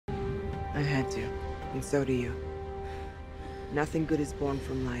I had to, and so do you. Nothing good is born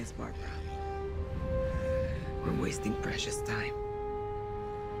from lies, Barbara. We're wasting precious time.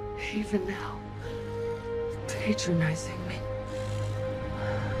 Even now, patronizing me.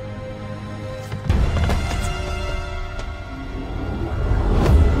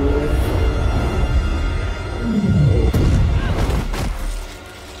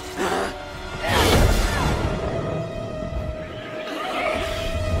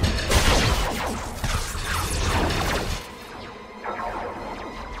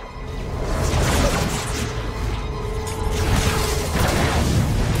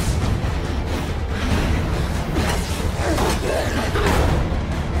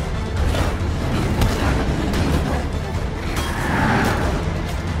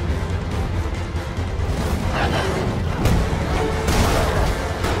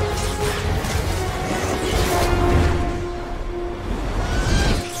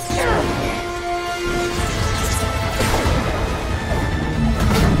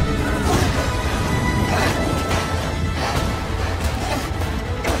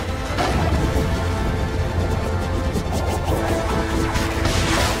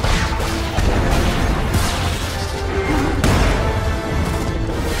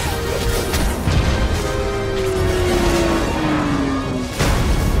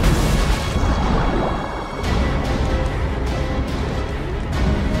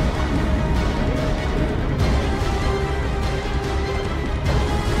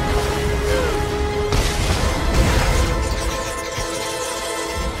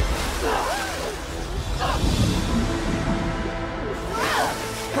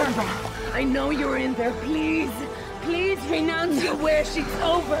 I know you're in there. Please, please renounce your wish. It's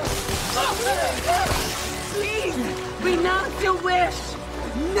over. Please, renounce your wish.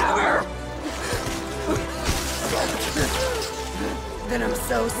 Never! Then I'm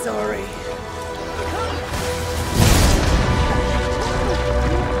so sorry.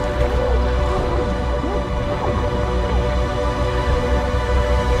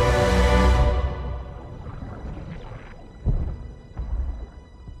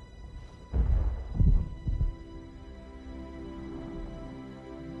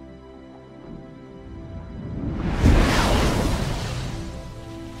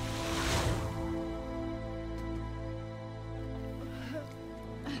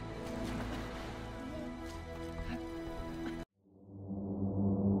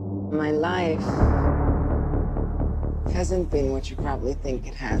 My life hasn't been what you probably think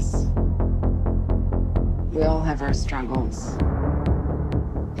it has. We all have our struggles.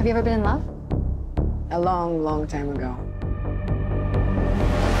 Have you ever been in love? A long, long time ago.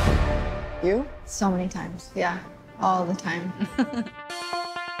 You? So many times. Yeah, all the time.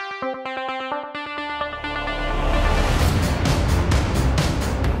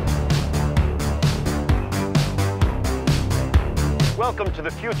 Welcome to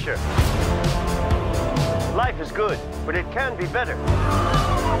the future. Life is good, but it can be better.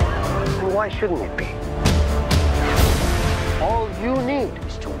 And why shouldn't it be? All you need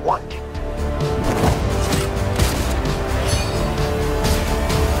is to want it.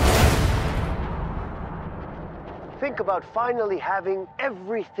 Think about finally having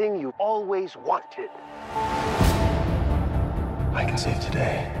everything you always wanted. I can save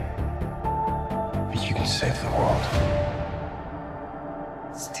today, but you can save the world.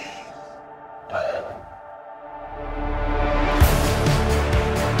 Steve. Diane.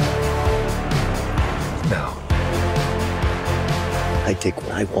 Now, I take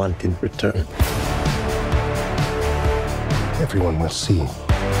what I want in return. Everyone will see.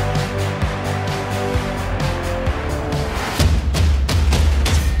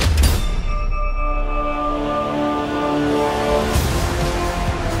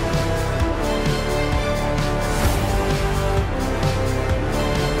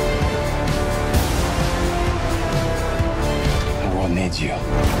 You.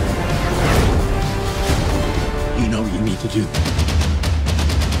 You know what you need to do.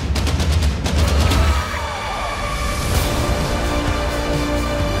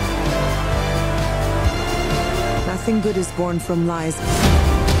 Nothing good is born from lies.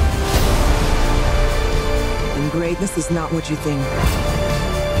 And greatness is not what you think.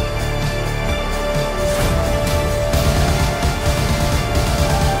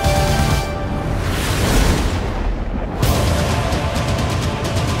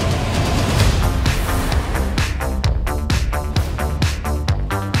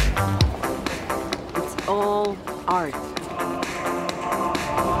 Art.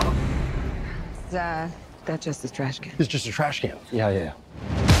 Is that just a trash can? It's just a trash can. Yeah.